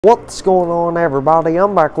What's going on, everybody?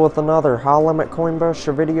 I'm back with another high limit coin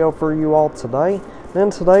busher video for you all today. In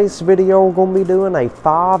today's video, we're going to be doing a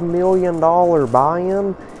 $5 million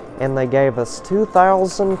buy-in, and they gave us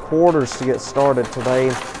 2,000 quarters to get started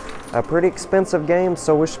today. A pretty expensive game,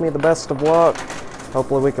 so wish me the best of luck.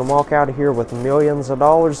 Hopefully we can walk out of here with millions of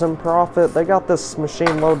dollars in profit. They got this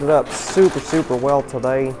machine loaded up super well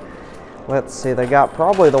today. Let's see, they got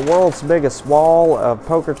probably the world's biggest wall of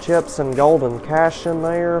poker chips and golden cash in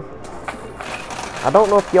there. I don't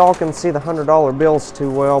know if y'all can see the $100 bills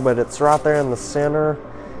too well, but it's right there in the center,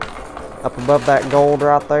 up above that gold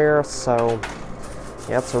right there. So,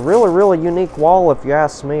 yeah, it's a really unique wall if you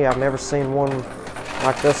ask me. I've never seen one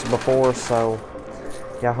like this before, so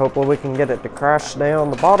yeah, hopefully we can get it to crash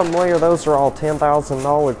down. The bottom layer, those are all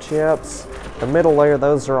 $10,000 chips. The middle layer,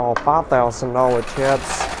 those are all $5,000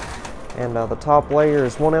 chips. And the top layer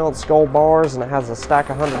is 1 ounce gold bars, and it has a stack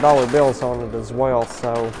of $100 bills on it as well.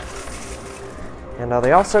 So, and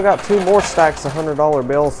they also got 2 more stacks of $100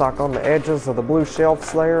 bills, like on the edges of the blue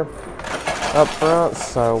shelves there up front.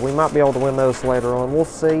 So we might be able to win those later on. We'll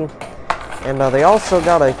see. And they also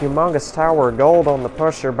got a humongous tower of gold on the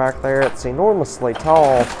pusher back there. It's enormously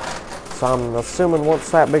tall. So I'm assuming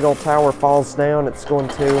once that big old tower falls down, it's going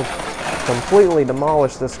to completely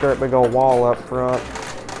demolish this great big old wall up front.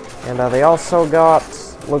 And they also got,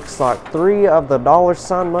 looks like 3 of the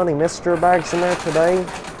 $ money mystery bags in there today.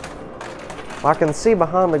 I can see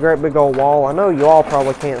behind the great big old wall. I know you all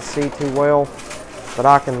probably can't see too well, but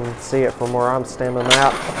I can see it from where I'm standing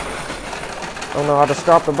at. Oh no, I just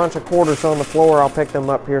dropped a bunch of quarters on the floor. I'll pick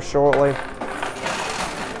them up here shortly.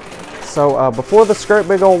 So before this great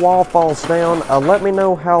big old wall falls down, let me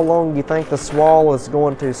know how long you think this wall is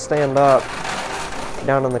going to stand up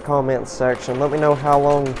down in the comments section. Let me know how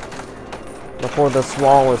long before this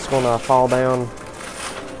wall is going to fall down.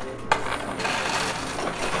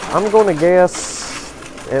 I'm going to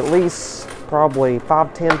guess at least probably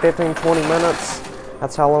 5, 10, 15, 20 minutes.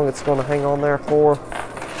 That's how long it's going to hang on there for.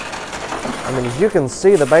 I mean, as you can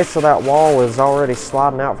see, the base of that wall is already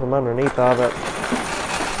sliding out from underneath of it.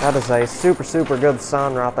 That is a super good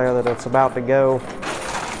sign right there that it's about to go.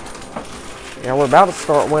 Yeah, we're about to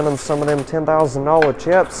start winning some of them $10,000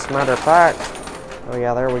 chips, matter of fact. Oh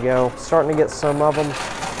yeah, there we go. Starting to get some of them.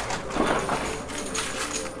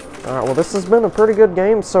 Alright, well this has been a pretty good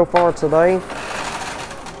game so far today.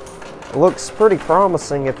 It looks pretty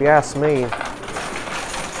promising if you ask me.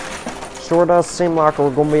 Sure does seem like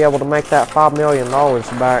we're going to be able to make that $5 million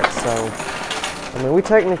back, so I mean, we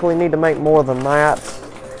technically need to make more than that.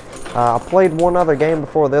 I played one other game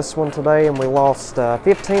before this one today, and we lost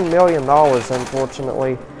 $15 million,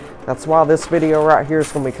 unfortunately. That's why this video right here is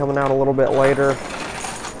going to be coming out a little bit later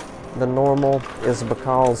than normal, is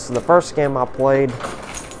because the first game I played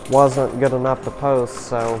wasn't good enough to post.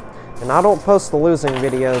 So, and I don't post the losing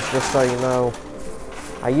videos, just so you know.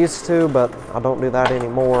 I used to, but I don't do that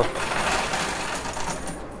anymore.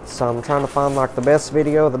 So I'm trying to find like the best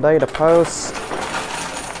video of the day to post.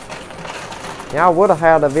 Yeah, I would have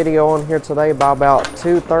had a video on here today by about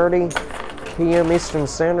 2:30 p.m. Eastern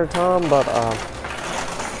Standard Time, but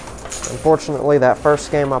unfortunately that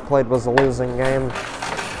first game I played was a losing game.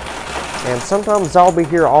 And sometimes I'll be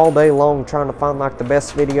here all day long trying to find like the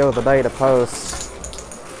best video of the day to post.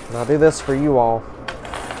 And I do this for you all.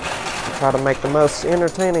 I try to make the most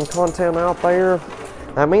entertaining content out there.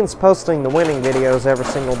 That means posting the winning videos every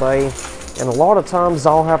single day. And a lot of times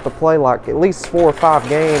I'll have to play like at least 4 or 5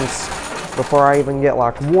 games before I even get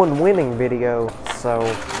like one winning video. So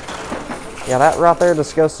yeah, that right there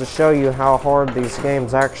just goes to show you how hard these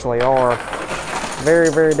games actually are.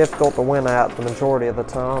 Very difficult to win at the majority of the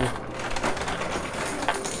time.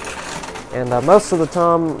 And most of the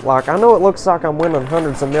time, like, I know it looks like I'm winning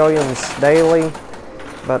hundreds of millions daily,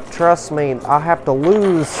 but trust me, I have to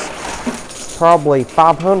lose probably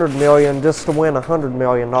 500 million just to win $100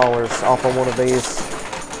 million off of one of these.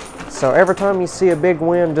 So every time you see a big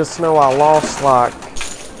win, just know I lost like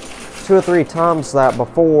 2 or 3 times that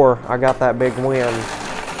before I got that big win.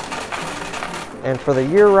 And for the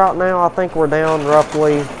year right now, I think we're down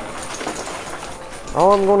roughly,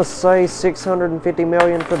 I'm going to say 650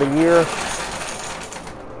 million for the year.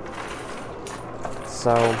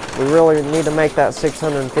 So we really need to make that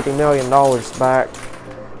 $650 million back.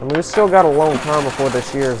 I mean, we still got a long time before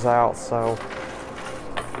this year's out, so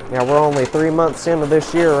yeah, we're only 3 months into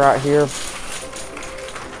this year right here.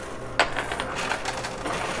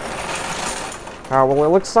 Alright, well it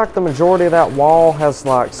looks like the majority of that wall has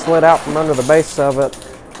like slid out from under the base of it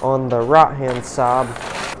on the right hand side.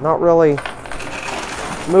 Not really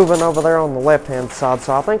moving over there on the left hand side,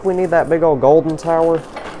 so I think we need that big old golden tower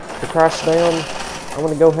to crash down. I'm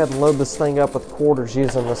going to go ahead and load this thing up with quarters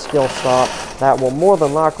using the skill stop. That will more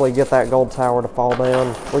than likely get that gold tower to fall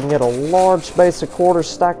down. We can get a large base of quarters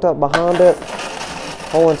stacked up behind it.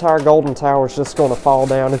 Whole entire golden tower is just going to fall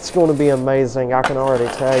down. It's going to be amazing, I can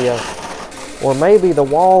already tell you. Or maybe the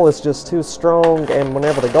wall is just too strong, and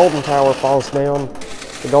whenever the golden tower falls down,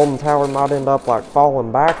 the golden tower might end up like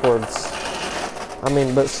falling backwards. I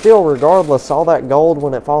mean, but still, regardless, all that gold,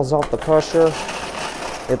 when it falls off the pusher,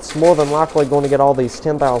 it's more than likely going to get all these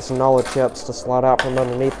 $10,000 chips to slide out from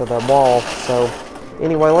underneath of the wall. So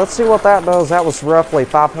anyway, let's see what that does. That was roughly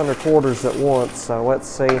 500 quarters at once, so let's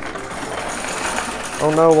see.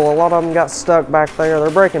 Oh no, well, a lot of them got stuck back there. They're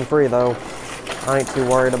breaking free though. I ain't too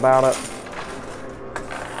worried about it.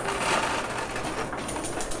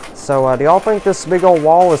 So do y'all think this big old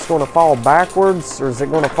wall is going to fall backwards, or is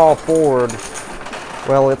it going to fall forward?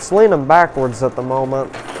 Well, it's leaning backwards at the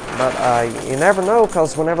moment, but you never know,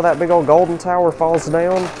 because whenever that big old golden tower falls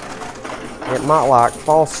down, it might like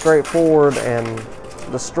fall straight forward and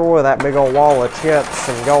destroy that big old wall of chips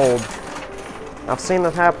and gold. I've seen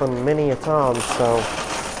it happen many a time, so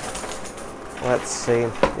let's see.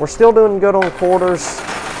 We're still doing good on quarters.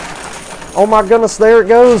 Oh my goodness, there it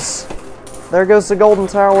goes. There goes the golden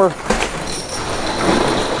tower.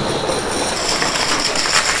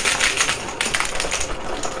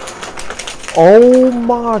 Oh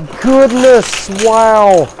my goodness,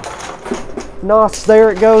 wow. Nice,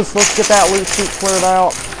 there it goes. Let's get that loot chute cleared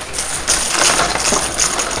out.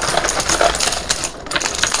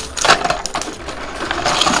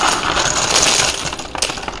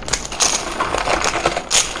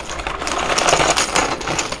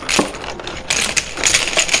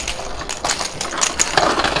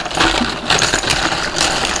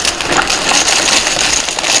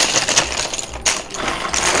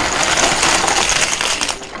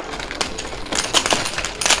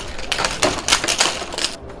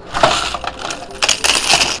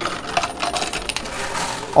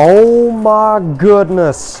 Oh my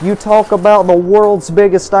goodness, you talk about the world's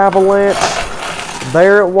biggest avalanche.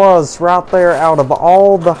 There it was, right there. Out of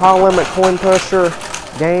all the high limit coin pusher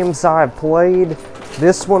games I've played,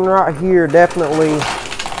 this one right here definitely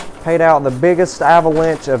paid out the biggest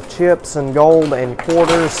avalanche of chips and gold and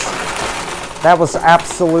quarters. That was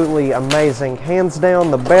absolutely amazing. Hands down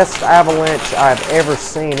the best avalanche I've ever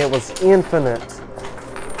seen. It was infinite.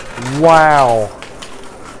 Wow.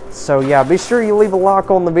 So yeah, be sure you leave a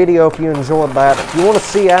like on the video if you enjoyed that. If you want to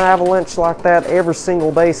see an avalanche like that every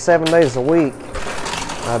single day, 7 days a week,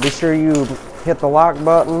 be sure you hit the like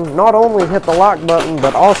button. Not only hit the like button,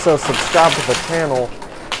 but also subscribe to the channel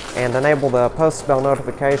and enable the post bell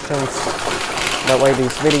notifications. That way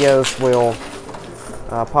these videos will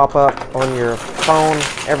pop up on your phone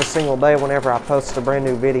every single day whenever I post a brand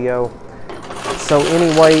new video. So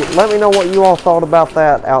anyway, let me know what you all thought about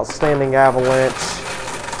that outstanding avalanche.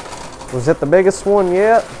 Was it the biggest one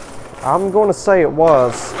yet? I'm going to say it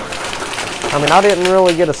was. I mean, I didn't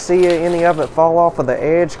really get to see any of it fall off of the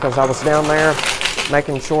edge because I was down there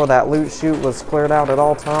making sure that loot chute was cleared out at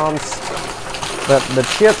all times. But the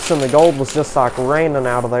chips and the gold was just like raining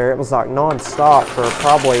out of there. It was like non-stop for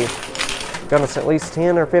probably, goodness, at least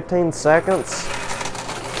 10 or 15 seconds.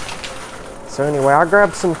 So anyway, I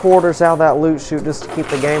grabbed some quarters out of that loot chute just to keep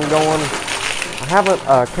the game going. I haven't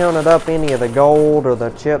counted up any of the gold or the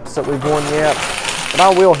chips that we've won yet, but I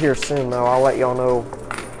will here soon though. I'll let y'all know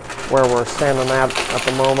where we're standing at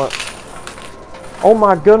the moment. Oh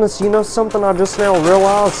my goodness, you know something I just now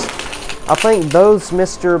realized? I think those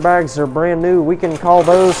mystery bags are brand new. We can call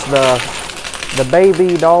those the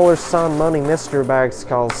baby $ money mystery bags,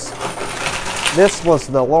 because this was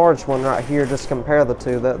the large one right here. Just compare the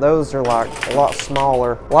two. Those are like a lot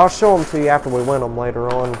smaller. Well, I'll show them to you after we win them later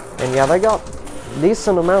on. And yeah, they got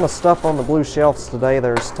decent amount of stuff on the blue shelves today.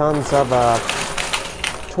 There's tons of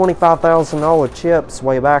 $25,000 chips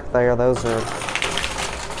way back there. Those are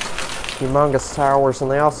humongous towers,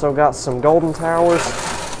 and they also got some golden towers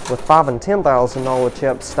with $5,000 and $10,000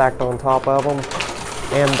 chips stacked on top of them.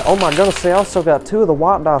 And oh my goodness, they also got 2 of the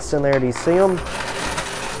white dice in there. Do you see them?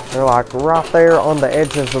 They're like right there on the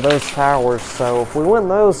edges of those towers. So if we win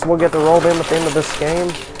those, we'll get to roll them at the end of this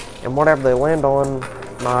game, and whatever they land on,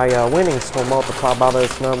 my winnings will multiply by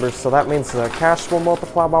those numbers. So that means the cash will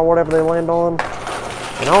multiply by whatever they land on,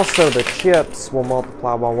 and also the chips will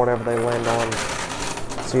multiply by whatever they land on.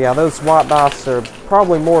 So yeah, those white dice are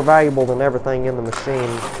probably more valuable than everything in the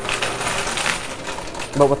machine.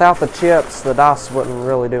 But without the chips, the dice wouldn't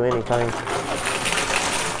really do anything,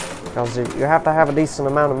 because you have to have a decent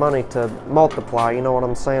amount of money to multiply, you know what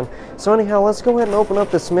I'm saying? So anyhow, let's go ahead and open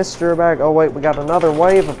up this mystery bag. Oh wait, we got another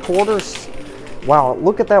wave of quarters. Wow,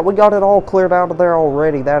 look at that. We got it all cleared out of there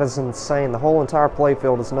already. That is insane. The whole entire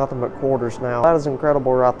playfield is nothing but quarters now. That is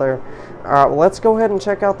incredible right there. Alright, well, let's go ahead and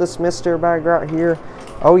check out this mystery bag right here.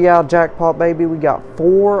 Oh yeah, jackpot baby. We got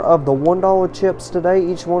 4 of the $1 chips today.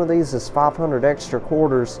 Each one of these is 500 extra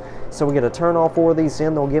quarters. So we get to turn all 4 of these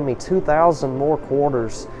in. They'll give me 2,000 more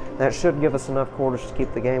quarters. That should give us enough quarters to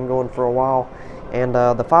keep the game going for a while. And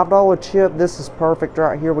the $5 chip, this is perfect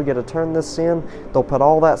right here. We get to turn this in. They'll put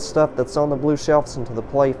all that stuff that's on the blue shelves into the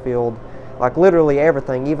play field. Like literally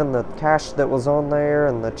everything, even the cash that was on there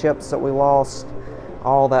and the chips that we lost.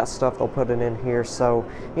 All that stuff, they'll put it in here. So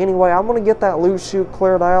anyway, I'm going to get that loot chute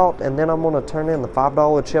cleared out. And then I'm going to turn in the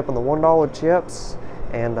 $5 chip and the $1 chips.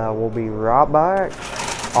 And we'll be right back.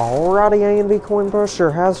 Alrighty, A&V Coin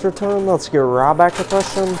Pusher has returned. Let's get right back to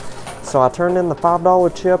pushing. So I turned in the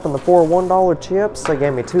 $5 chip and the 4 $1 chips. They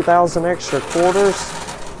gave me 2,000 extra quarters,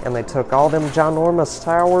 and they took all them ginormous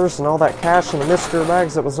towers and all that cash in the mystery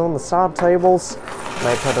bags that was on the side tables, and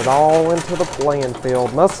they put it all into the playing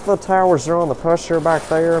field. Most of the towers are on the pusher back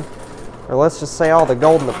there, or let's just say all the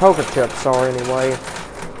gold and the poker chips are anyway.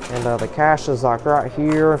 And the cash is like right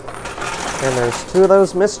here, and there's 2 of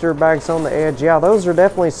those mystery bags on the edge. Yeah, those are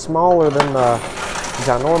definitely smaller than the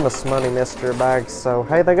ginormous money mystery bags. So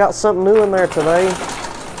hey, they got something new in there today.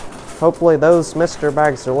 Hopefully those mystery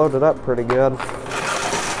bags are loaded up pretty good.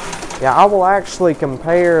 Yeah, I will actually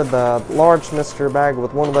compare the large mystery bag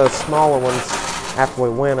with one of those smaller ones after we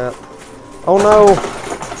win it. Oh no!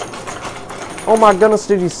 Oh my goodness,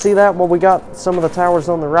 did you see that? Well, we got some of the towers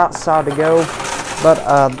on the right side to go, but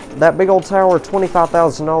that big old tower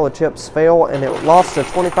 $25,000 chips fell, and it lost a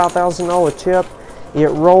 $25,000 chip. It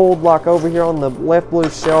rolled like over here on the left blue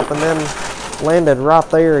shelf and then landed right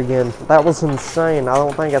there again. That was insane. I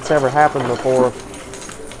don't think it's ever happened before.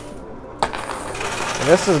 And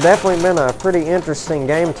this has definitely been a pretty interesting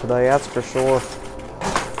game today, that's for sure.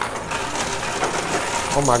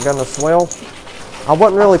 Oh my goodness, well, I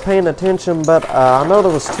wasn't really paying attention, but I know there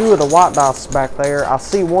was 2 of the white dice back there. I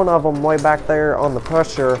see one of them way back there on the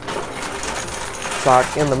pusher. It's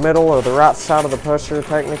like in the middle or the right side of the pusher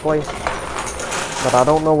technically. But I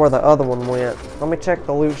don't know where the other one went. Let me check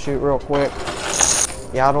the loot chute real quick.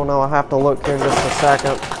 Yeah, I don't know. I have to look here in just a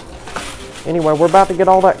second. Anyway, we're about to get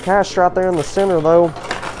all that cash right there in the center, though.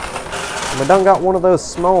 And we done got one of those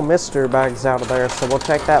small mystery bags out of there, so we'll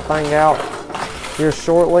check that thing out here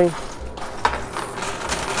shortly.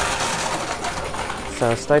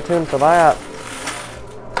 So stay tuned for that.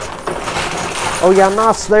 Oh yeah,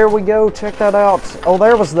 nice. There we go. Check that out. Oh,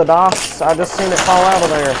 there was the dice. I just seen it fall out of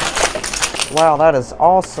there. Wow, that is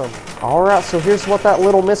awesome. Alright, so here's what that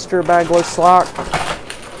little mystery bag looks like.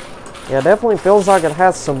 Yeah, it definitely feels like it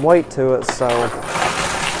has some weight to it, so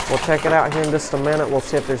we'll check it out here in just a minute. We'll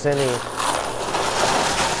see if there's any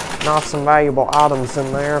nice and valuable items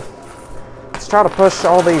in there. Let's try to push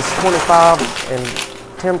all these 25 and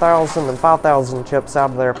 10,000 and 5,000 chips out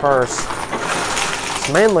of there first.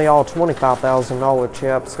 It's mainly all $25,000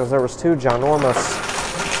 chips because there was 2 ginormous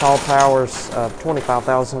tall towers of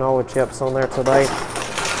 $25,000 chips on there today.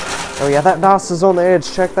 Oh yeah, that dice is on the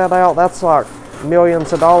edge. Check that out. That's like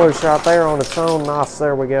millions of dollars right there on its own. Nice.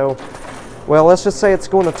 There we go. Well, let's just say it's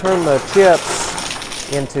going to turn the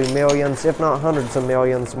chips into millions, if not hundreds of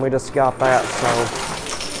millions, and we just got that. So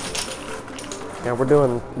yeah, we're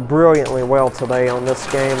doing brilliantly well today on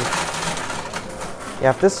this game. Yeah,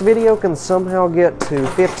 if this video can somehow get to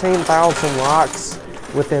 15,000 likes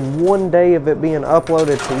within 1 day of it being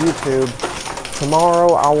uploaded to YouTube,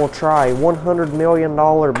 tomorrow I will try a $100 million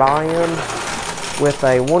buy-in with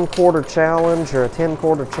a 1/4 challenge or a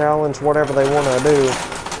 10/4 challenge, whatever they want to do.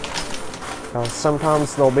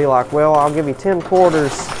 Sometimes they'll be like, well, I'll give you 10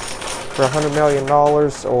 quarters for $100 million,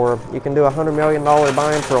 or you can do a $100 million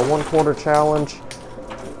buy-in for a 1/4 challenge.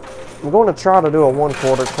 I'm going to try to do a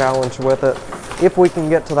 1/4 challenge with it if we can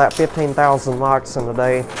get to that 15,000 likes in a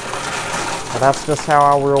day. That's just how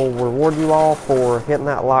I will reward you all for hitting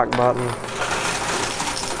that like button.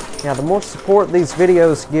 Yeah, the more support these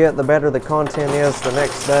videos get, the better the content is the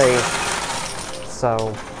next day.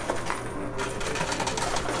 So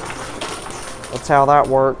that's how that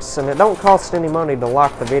works. And it don't cost any money to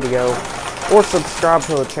like the video or subscribe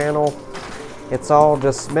to the channel. It's all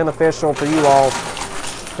just beneficial for you all.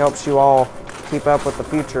 Helps you all keep up with the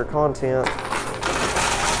future content.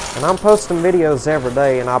 And I'm posting videos every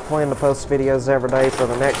day, and I plan to post videos every day for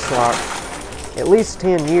the next, like, at least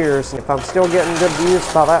 10 years. And if I'm still getting good views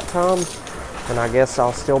by that time, then I guess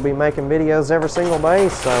I'll still be making videos every single day.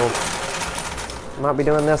 So I might be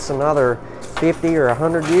doing this another 50 or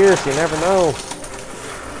 100 years, you never know.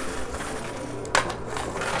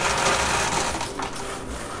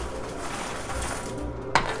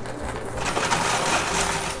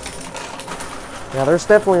 Yeah, there's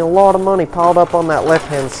definitely a lot of money piled up on that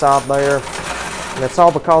left-hand side there. And it's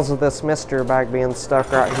all because of this mystery bag being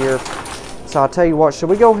stuck right here. So I'll tell you what, should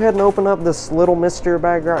we go ahead and open up this little mystery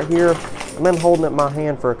bag right here? I've been holding it in my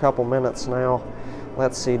hand for a couple minutes now.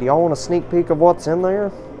 Let's see, do y'all want a sneak peek of what's in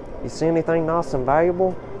there? You see anything nice and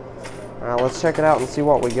valuable? Alright, let's check it out and see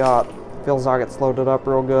what we got. Feels like it's loaded up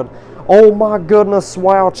real good. Oh my goodness,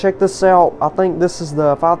 wow, check this out. I think this is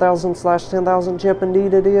the 5,000/10,000 chip,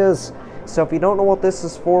 indeed it is. So if you don't know what this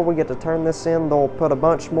is for, we get to turn this in. They'll put a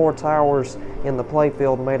bunch more towers in the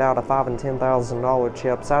playfield made out of $5,000 and $10,000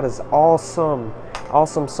 chips. That is awesome.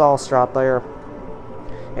 Awesome sauce right there.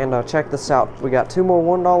 And check this out. We got 2 more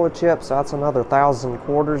 $1 chips. So that's another 1,000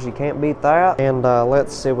 quarters. You can't beat that. And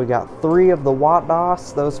let's see. We got 3 of the white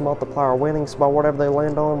dice. Those multiply our winnings by whatever they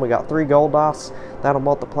land on. We got 3 gold dice. That'll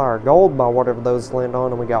multiply our gold by whatever those land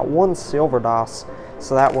on. And we got 1 silver dice.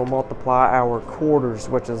 So that will multiply our quarters,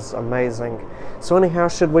 which is amazing. So anyhow,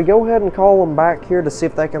 should we go ahead and call them back here to see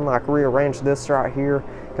if they can like rearrange this right here?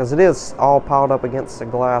 Because it is all piled up against the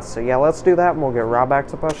glass. So yeah, let's do that and we'll get right back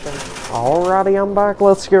to pushing. Alrighty, I'm back.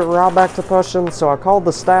 Let's get right back to pushing. So I called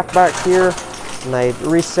the staff back here and they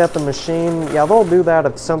reset the machine. Yeah, they'll do that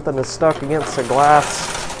if something is stuck against the glass.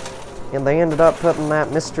 And they ended up putting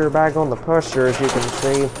that mystery bag on the pusher, as you can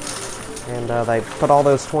see. And they put all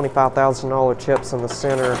those $25,000 chips in the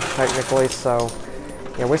center, technically. So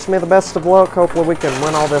yeah, wish me the best of luck. Hopefully we can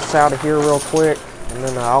win all this out of here real quick. And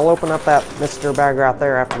then I'll open up that mystery bag right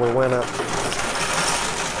there after we win it.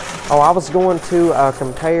 Oh, I was going to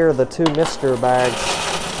compare the 2 mystery bags.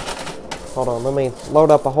 Hold on, let me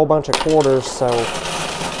load up a whole bunch of quarters so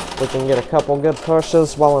we can get a couple good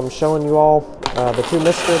pushes while I'm showing you all the 2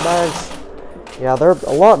 mystery bags. Yeah, they're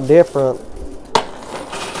a lot different.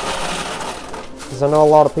 Because I know a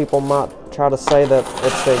lot of people might try to say that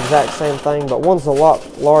it's the exact same thing, but one's a lot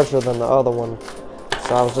larger than the other one.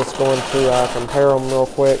 So I was just going to compare them real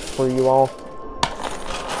quick for you all.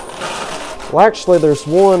 Well, actually, there's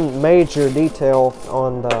one major detail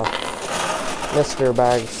on the mystery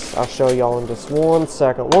bags. I'll show y'all in just 1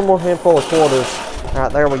 second. One more handful of quarters.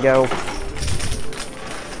 Alright, there we go.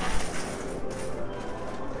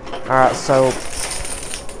 Alright, so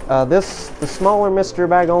the smaller mystery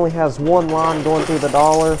bag only has 1 line going through the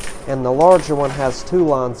dollar, and the larger one has 2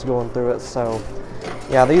 lines going through it. So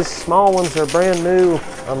yeah, these small ones are brand new.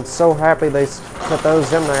 I'm so happy they put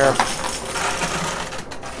those in there.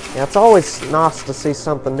 Yeah, it's always nice to see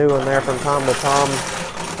something new in there from time to time.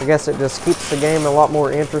 I guess it just keeps the game a lot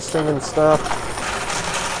more interesting and stuff.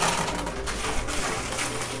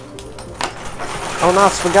 Oh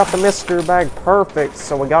nice, we got the mystery bag perfect,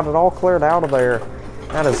 so we got it all cleared out of there.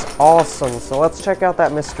 That is awesome. So let's check out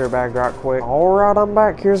that mystery bag right quick. Alright, I'm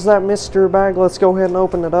back. Here's that mystery bag. Let's go ahead and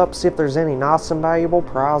open it up, see if there's any nice and valuable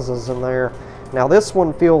prizes in there. Now this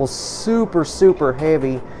one feels super, super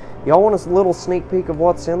heavy. Y'all want a little sneak peek of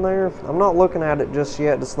what's in there? I'm not looking at it just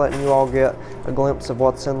yet, just letting you all get a glimpse of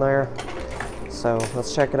what's in there. So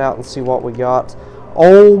let's check it out and see what we got.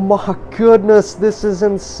 Oh my goodness, this is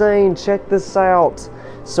insane. Check this out.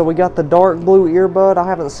 So we got the dark blue earbud. I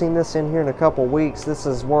haven't seen this in here in a couple weeks. This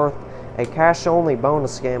is worth a cash only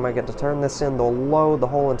bonus game. I get to turn this in. They'll load the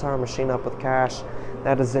whole entire machine up with cash.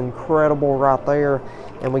 That is incredible right there.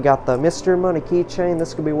 And we got the mystery money keychain.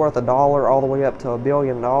 This could be worth $1 all the way up to $1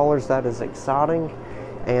 billion. That is exciting.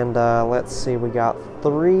 And let's see, we got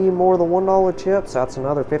 3 more of the $1 chips. That's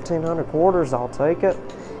another 1,500 quarters. I'll take it.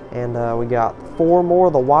 And we got 4 more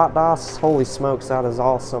of the white dice. Holy smokes, that is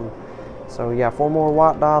awesome. So yeah, 4 more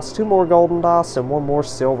white dice, 2 more golden dice, and 1 more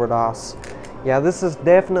silver dice. Yeah, this is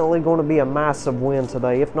definitely going to be a massive win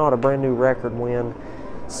today, if not a brand new record win.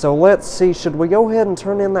 So let's see, should we go ahead and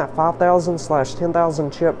turn in that 5,000/10,000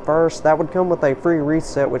 chip first? That would come with a free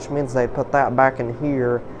reset, which means they put that back in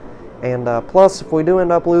here. And plus, if we do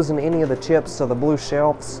end up losing any of the chips to the blue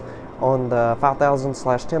shelves on the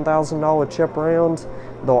 5,000/10,000 chip round,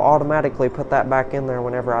 they'll automatically put that back in there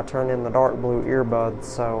whenever I turn in the dark blue earbuds.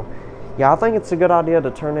 So yeah, I think it's a good idea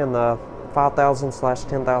to turn in the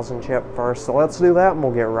 5,000/10,000 chip first. So let's do that and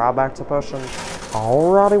we'll get right back to pushing.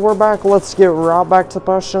 Alrighty, we're back. Let's get right back to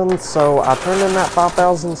pushing. So I turned in that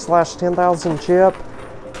 5,000/10,000 chip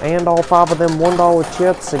and all 5 of them $1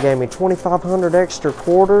 chips. It gave me 2,500 extra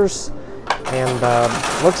quarters. And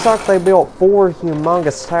looks like they built 4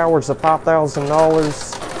 humongous towers of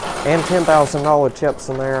 $5,000 and $10,000 chips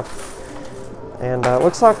in there. And it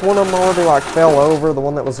looks like one of them already like fell over, the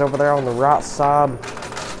one that was over there on the right side.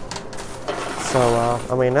 So,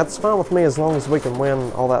 I mean, that's fine with me as long as we can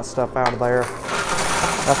win all that stuff out of there.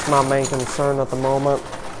 That's my main concern at the moment.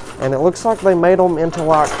 And it looks like they made them into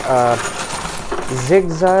like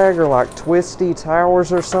zigzag or like twisty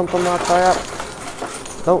towers or something like that.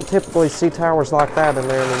 Don't typically see towers like that in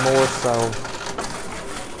there anymore, so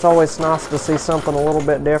it's always nice to see something a little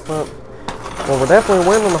bit different. Well, we're definitely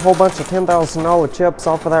winning a whole bunch of $10,000 chips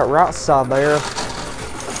off of that right side there.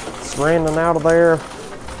 It's raining out of there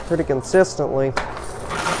pretty consistently.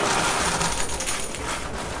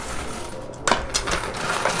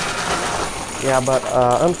 Yeah, but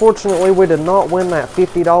unfortunately we did not win that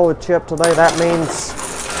 $50 chip today. That means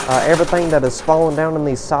everything that is falling down in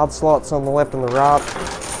these side slots on the left and the right,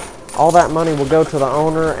 all that money will go to the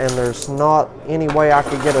owner, and there's not any way I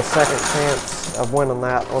could get a second chance of winning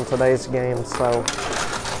that on today's game. So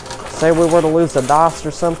say we were to lose a dice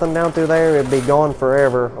or something down through there, it'd be gone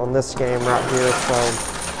forever on this game right here.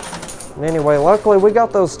 So anyway, luckily we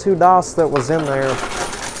got those 2 dice that was in there,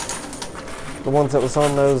 the ones that was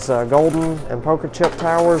on those golden and poker chip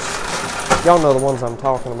towers. Y'all know the ones I'm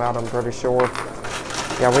talking about, I'm pretty sure.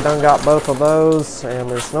 Yeah, we done got both of those, and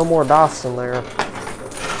there's no more dice in there.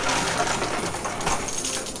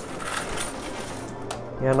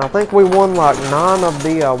 Yeah, and I think we won like 9 of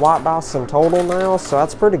the white dice in total now, so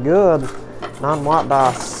that's pretty good. 9 white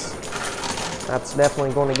dice. That's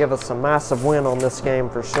definitely going to give us a massive win on this game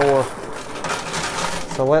for sure.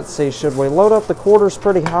 So let's see, should we load up the quarters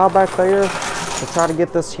pretty high back there to try to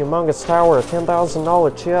get this humongous tower of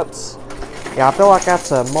 $10,000 chips? Yeah, I feel like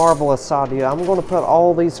that's a marvelous idea. I'm going to put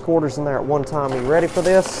all these quarters in there at one time. You ready for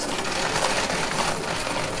this?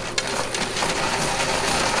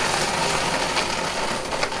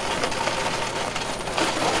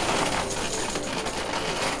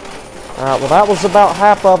 Alright, well that was about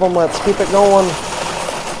half of them. Let's keep it going.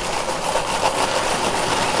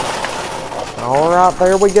 Alright,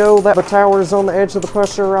 there we go. That tower is on the edge of the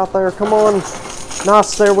pusher right there. Come on.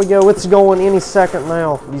 Nice, there we go. It's going any second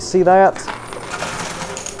now. You see that?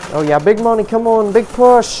 Oh yeah, big money. Come on, big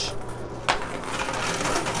push.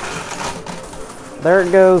 There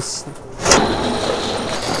it goes.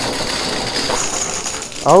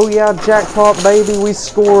 Oh yeah, jackpot baby. We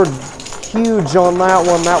scored huge on that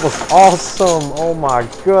one. That was awesome. Oh my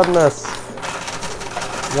goodness.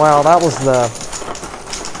 Wow, that was the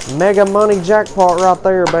mega money jackpot right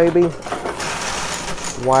there, baby.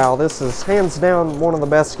 Wow, this is hands down one of the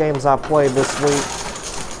best games I've played this week.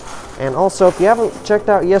 And also, if you haven't checked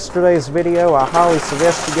out yesterday's video, I highly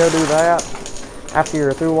suggest you go do that after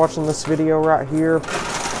you're through watching this video right here.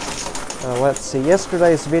 Let's see,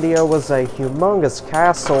 yesterday's video was a humongous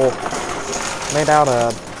castle made out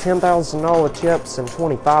of $10,000 chips and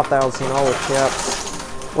 $25,000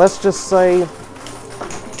 chips. Let's just say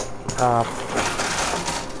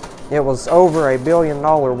it was over $1 billion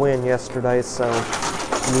win yesterday, so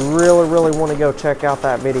you really want to go check out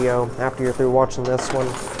that video after you're through watching this one.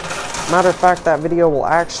 Matter of fact, that video will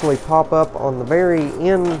actually pop up on the very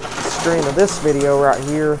end screen of this video right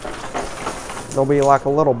here. There'll be like a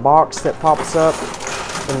little box that pops up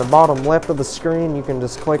in the bottom left of the screen. You can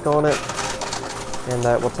just click on it, and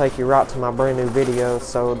that will take you right to my brand new video,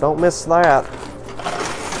 so don't miss that.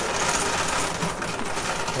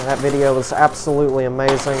 And that video was absolutely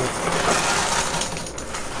amazing.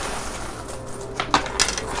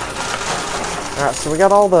 Alright, so we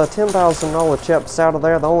got all the $10,000 chips out of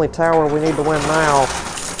there. The only tower we need to win now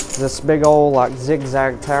is this big old like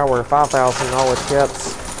zigzag tower, $5,000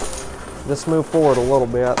 chips. Just move forward a little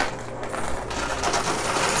bit.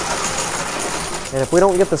 And if we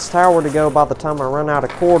don't get this tower to go by the time I run out of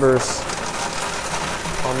quarters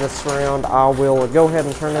on this round, I will go ahead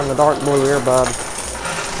and turn in the dark blue earbud.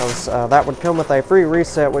 Because that would come with a free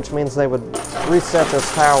reset, which means they would reset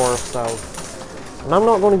this tower. So, and I'm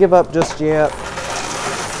not going to give up just yet.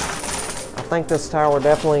 I think this tower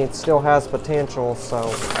definitely still has potential,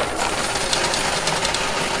 so.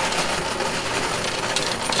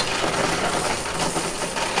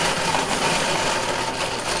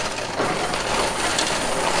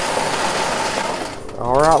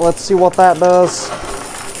 Alright, let's see what that does.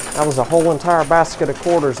 That was a whole entire basket of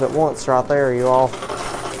quarters at once right there, you all.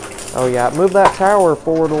 Oh yeah, move that tower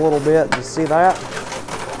forward a little bit. You see that?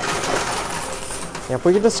 Yeah, if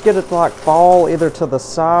we could just get it to like fall either to the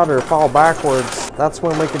side or fall backwards, that's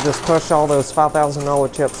when we could just push all those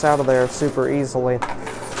 $5,000 chips out of there super easily.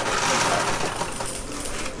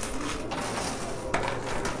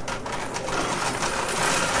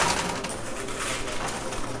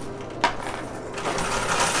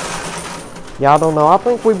 Yeah, I don't know. I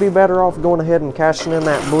think we'd be better off going ahead and cashing in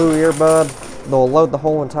that blue earbud. They'll load the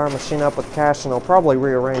whole entire machine up with cash, and they'll probably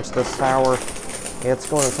rearrange this tower. It's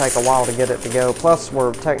going to take a while to get it to go. Plus,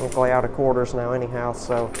 we're technically out of quarters now anyhow,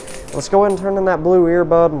 so Let's go ahead and turn in that blue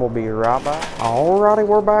earbud and we'll be right back. Alrighty,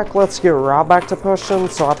 we're back. Let's get right back to pushing.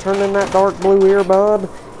 So I turned in that dark blue earbud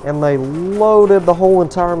and they loaded the whole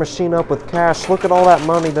entire machine up with cash. Look at all that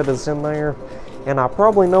money that is in there. And I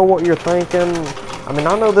probably know what you're thinking. I mean,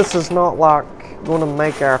 I know this is not like going to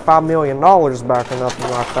make our $5 million back or nothing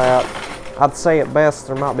like that. I'd say at best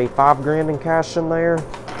there might be $5 grand in cash in there.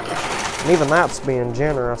 And even that's being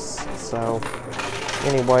generous. So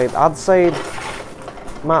anyway, I'd say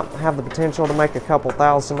might have the potential to make a couple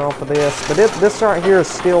thousand off of this, but this right here is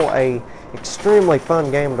still a extremely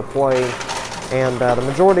fun game to play, and the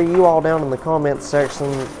majority of you all down in the comments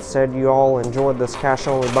section said you all enjoyed this cash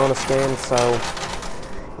only bonus game. So,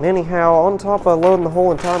 and anyhow, on top of loading the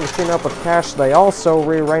whole entire machine up with cash, they also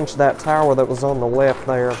rearranged that tower that was on the left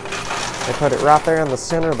there. They put it right there in the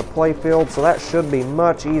center of the play field, so that should be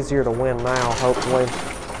much easier to win now, hopefully.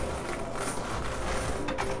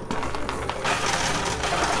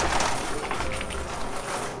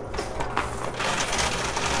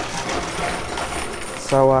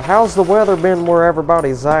 So how's the weather been where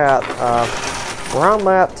everybody's at? Where I'm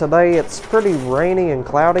at today, it's pretty rainy and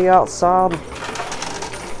cloudy outside.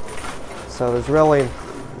 So there's really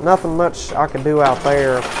nothing much I can do out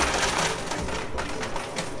there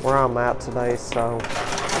where I'm at today. So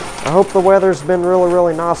I hope the weather's been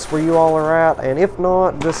really nice where you all are at. And if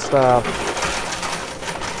not, just know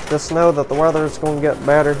that the weather's going to get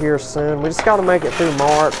better here soon. We just got to make it through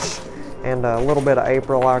March and a little bit of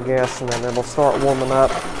April, I guess, and then it'll start warming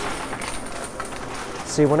up.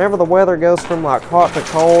 See, whenever the weather goes from like hot to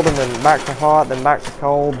cold and then back to hot, then back to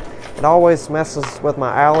cold, it always messes with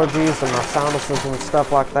my allergies and my sinuses and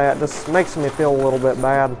stuff like that. Just makes me feel a little bit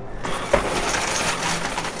bad.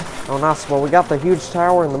 Oh, nice. Well, we got the huge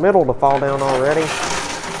tower in the middle to fall down already.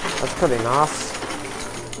 That's pretty nice.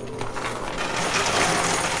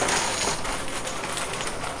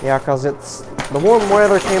 Yeah, because the warm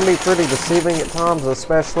weather can be pretty deceiving at times,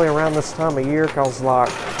 especially around this time of year, because like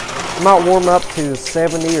it might warm up to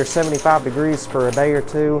 70 or 75 degrees for a day or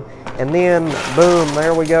two, and then boom,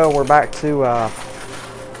 there we go, we're back to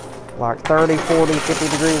like 30, 40, 50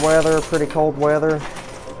 degree weather, pretty cold weather,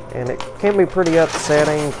 and it can be pretty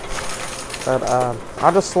upsetting. But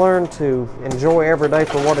I just learned to enjoy every day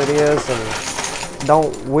for what it is and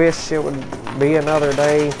don't wish it would be another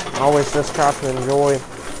day. I always just try to enjoy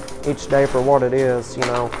each day for what it is, you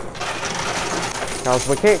know, because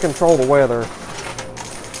we can't control the weather.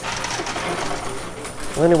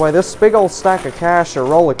 Well, anyway, this big old stack of cash or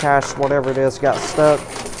roll of cash, whatever it is, got stuck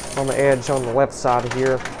on the edge on the left side of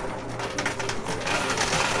here.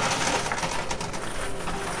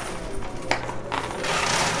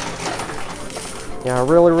 Yeah,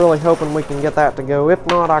 really hoping we can get that to go. If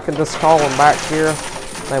not, I can just call them back here.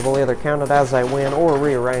 They will either count it as a win or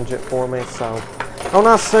rearrange it for me. So, oh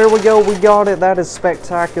nice, there we go, we got it. That is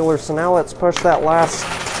spectacular. So now let's push that last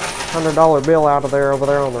 $100 bill out of there over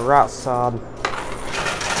there on the right side.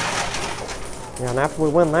 Yeah, and after we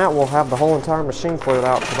win that, we'll have the whole entire machine cleared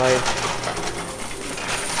out today.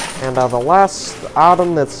 And the last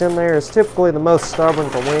item that's in there is typically the most stubborn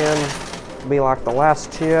to win. It'll be like the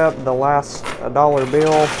last chip, the last dollar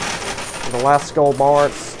bill, the last gold bar.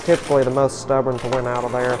 It's typically the most stubborn to win out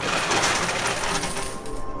of there.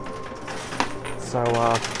 So,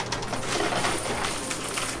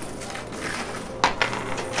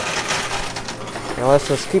 now let's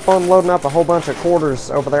just keep on loading up a whole bunch of quarters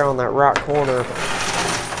over there on that right corner.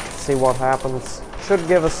 See what happens. Should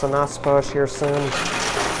give us a nice push here soon.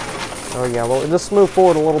 Oh yeah, well, just move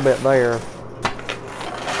forward a little bit there.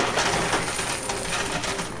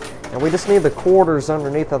 And we just need the quarters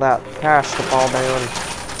underneath of that cash to fall down.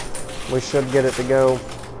 We should get it to go.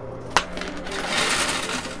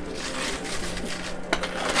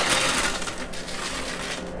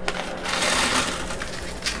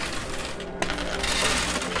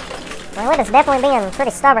 Well, it is definitely being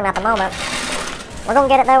pretty stubborn at the moment. We're going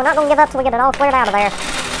to get it though. We're not going to give up till we get it all cleared out of there.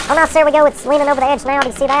 Oh nice, there we go. It's leaning over the edge now. Do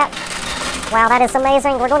you see that? Wow, that is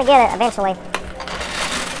amazing. We're going to get it eventually.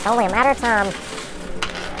 It's only a matter of time.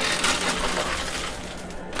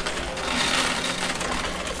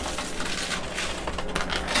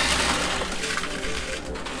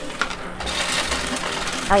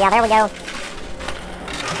 Oh yeah, there we go.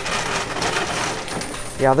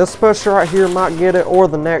 Yeah, this push right here might get it, or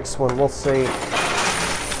the next one. We'll see.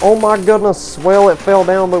 Oh my goodness. Well, it fell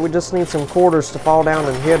down, but we just need some quarters to fall down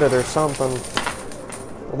and hit it or something.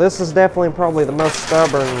 Well, this is definitely probably the most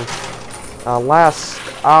stubborn last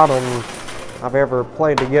item I've ever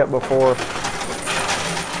played to get before.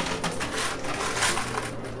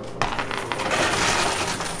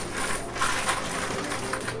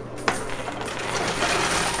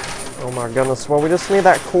 Oh my goodness. Well, we just need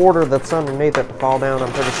that quarter that's underneath it to fall down,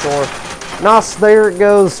 I'm pretty sure. Nice, there it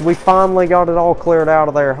goes. We finally got it all cleared out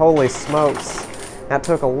of there. Holy smokes. That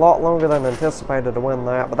took a lot longer than anticipated to win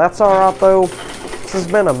that, but that's all right though. This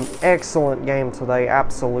has been an excellent game today,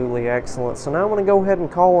 absolutely excellent. So now I'm going to go ahead and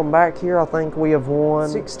call them back here. I think we have won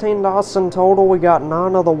 16 dice in total. We got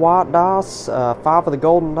 9 of the white dice, 5 of the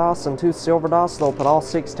golden dice, and 2 silver dice. They'll put all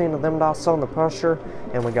 16 of them dice on the pusher,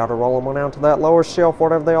 and we got to roll them on out to that lower shelf.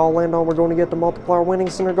 Whatever they all land on, we're going to get to multiply our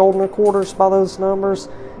winnings and our golden quarters by those numbers.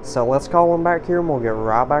 So let's call them back here, and we'll get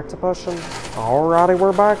right back to pushing. Alrighty,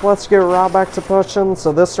 we're back. Let's get right back to pushing.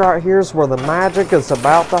 So this right here is where the magic is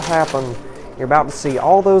about to happen. You're about to see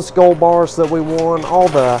all those gold bars that we won, all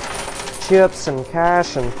the chips and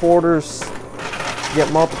cash and quarters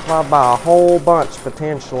get multiplied by a whole bunch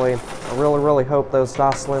potentially. I really hope those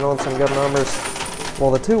dice land on some good numbers.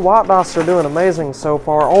 Well, the 2 white dice are doing amazing so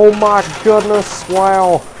far. Oh my goodness,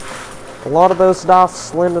 wow. A lot of those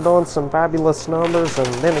dice landed on some fabulous numbers, and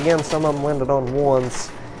then again some of them landed on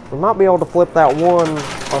 1s. We might be able to flip that 1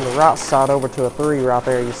 on the right side over to a 3 right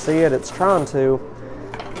there. You see it? It's trying to.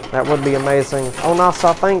 That would be amazing. Oh, nice.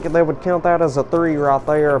 I think they would count that as a 3 right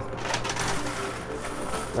there. All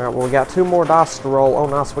right, well, we got 2 more dice to roll. Oh,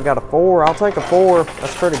 nice. We got a 4. I'll take a 4.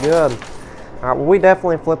 That's pretty good. All right, well, we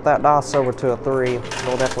definitely flipped that dice over to a 3.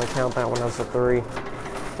 We'll definitely count that one as a 3.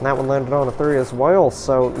 And that one landed on a 3 as well.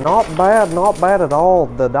 So not bad at all.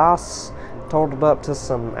 The dice totaled up to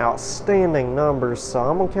some outstanding numbers. So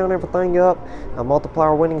I'm going to count everything up. I'll multiply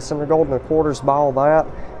our winnings and our golden quarters by all that.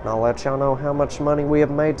 And I'll let y'all know how much money we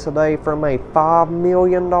have made today from a $5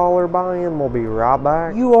 million buy-in. We'll be right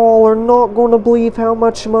back. You all are not going to believe how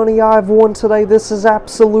much money I've won today. This is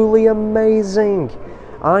absolutely amazing.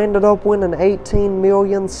 I ended up winning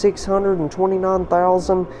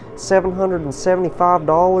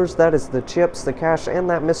 $18,629,775. That is the chips, the cash, and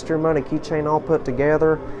that mystery money keychain all put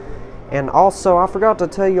together. And also, I forgot to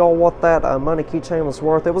tell you all what that money keychain was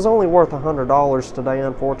worth. It was only worth $100 today,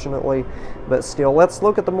 unfortunately. But still, let's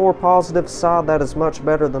look at the more positive side. That is much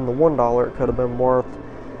better than the $1 it could have been worth.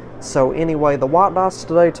 So anyway, the white dice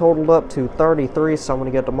today totaled up to 33. So I'm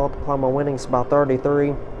going to get to multiply my winnings by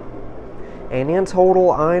 33. And in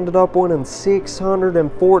total, I ended up winning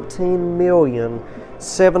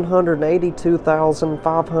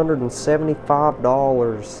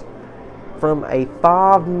 $614,782,575. From a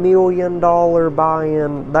 $5 million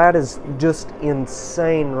buy-in. That is just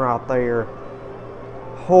insane right there.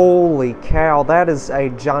 Holy cow, that is a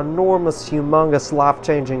ginormous, humongous,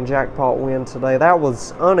 life-changing jackpot win today. That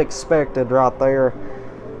was unexpected right there.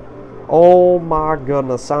 Oh my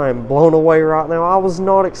goodness, I am blown away right now. I was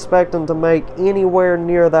not expecting to make anywhere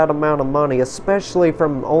near that amount of money, especially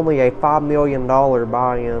from only a $5 million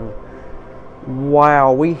buy-in.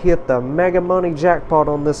 Wow, we hit the mega money jackpot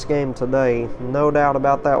on this game today. No doubt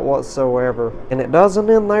about that whatsoever. And it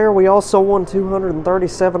doesn't end there. We also won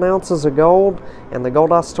 237 ounces of gold, and the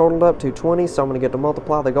gold dice totaled up to 20, so I'm going to get to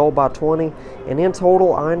multiply the gold by 20. And in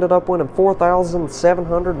total, I ended up winning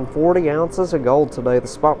 4,740 ounces of gold today. The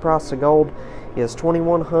spot price of gold is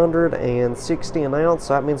 $2,160 an ounce,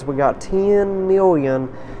 so that means we got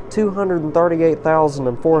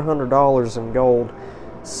 $10,238,400 in gold.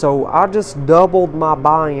 So I just doubled my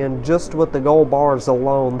buy-in just with the gold bars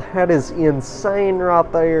alone. That is insane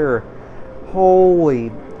right there.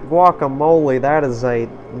 Holy guacamole, that is a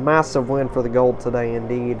massive win for the gold today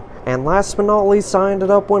indeed. And last but not least, I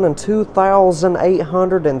ended up winning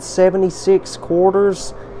 2,876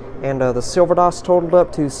 quarters. And the silver dice totaled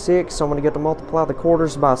up to 6, so I'm going to get to multiply the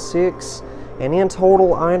quarters by 6. And in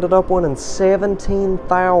total, I ended up winning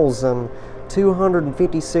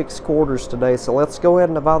 17,256 quarters today. So let's go ahead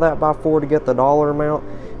and divide that by 4 to get the dollar amount.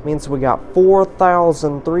 It means we got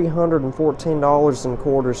 $4,314 in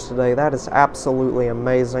quarters today. That is absolutely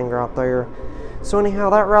amazing right there. So anyhow,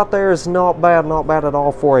 that right there is not bad at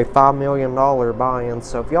all for a $5 million buy-in.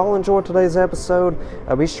 So if y'all enjoyed today's episode,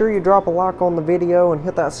 be sure you drop a like on the video and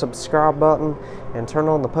hit that subscribe button and turn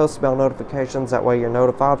on the post bell notifications. That way you're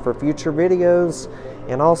notified for future videos.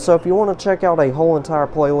 And also, if you want to check out a whole entire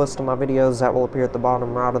playlist of my videos, that will appear at the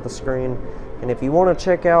bottom right of the screen. And if you want to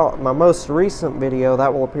check out my most recent video,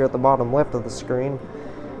 that will appear at the bottom left of the screen.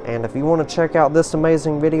 And if you want to check out this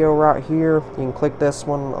amazing video right here, you can click this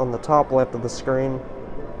one on the top left of the screen.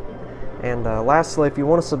 And lastly, if you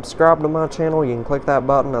want to subscribe to my channel, you can click that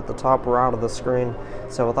button at the top right of the screen.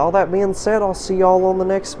 So with all that being said, I'll see y'all on the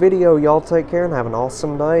next video. Y'all take care and have an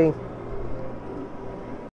awesome day.